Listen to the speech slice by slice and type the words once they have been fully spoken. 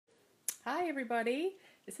Hi everybody,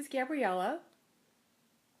 this is Gabriella.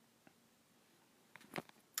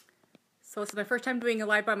 So this is my first time doing a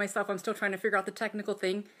live by myself. I'm still trying to figure out the technical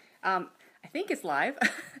thing. I think it's live.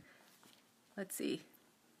 Let's see.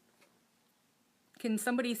 Can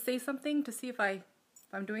somebody say something to see if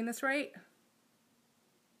I'm doing this right?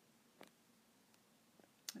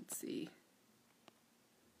 Let's see.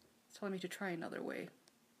 It's telling me to try another way.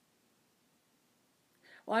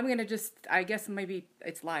 Well, I'm going to I guess maybe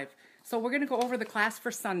it's live. So we're going to go over the class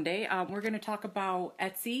for Sunday. We're going to talk about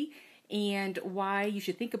Etsy and why you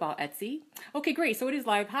should think about Etsy. Okay, great. So it is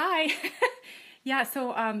live. Hi. Yeah,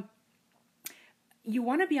 so you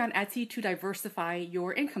want to be on Etsy to diversify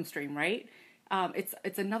your income stream, right?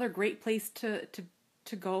 It's another great place to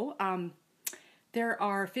go. There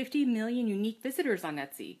are 50 million unique visitors on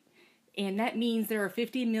Etsy. And that means there are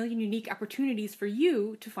 50 million unique opportunities for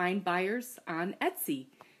you to find buyers on Etsy.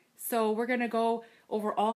 So we're going to go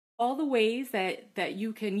over all the ways that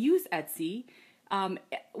you can use Etsy.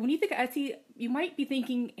 When you think of Etsy, you might be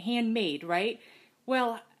thinking handmade, right?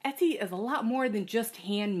 Well, Etsy is a lot more than just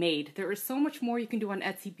handmade. There is so much more you can do on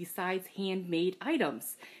Etsy besides handmade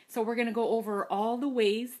items. So we're going to go over all the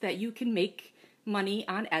ways that you can make money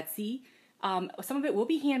on Etsy. Some of it will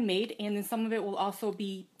be handmade, and then some of it will also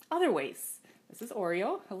be other ways. This is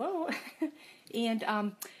Oreo. Hello.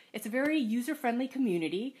 And it's a very user-friendly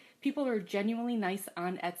community. People are genuinely nice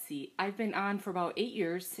on Etsy. I've been on for about 8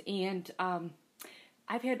 years, and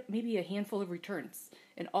I've had maybe a handful of returns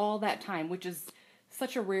in all that time, which is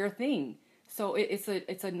such a rare thing. So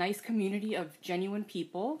it's a nice community of genuine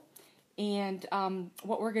people. And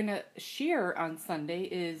what we're going to share on Sunday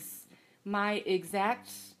is my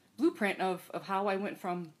exact blueprint of how I went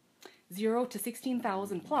from 0 to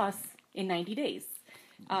 16,000 plus in 90 days.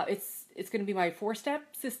 It's going to be my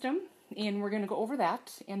 4-step system, and we're going to go over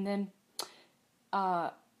that. And then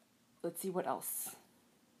let's see what else.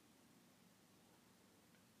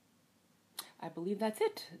 I believe that's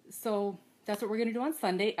it. So that's what we're going to do on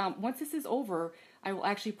Sunday. Once this is over, I will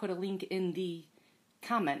actually put a link in the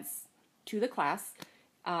comments to the class.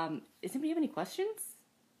 Does anybody have any questions?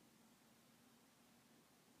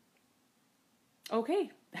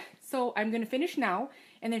 Okay, so I'm going to finish now,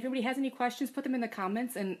 and then if anybody has any questions, put them in the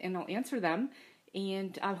comments, and I'll answer them.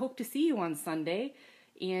 And I hope to see you on Sunday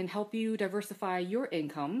and help you diversify your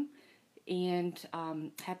income. And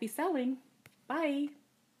happy selling. Bye.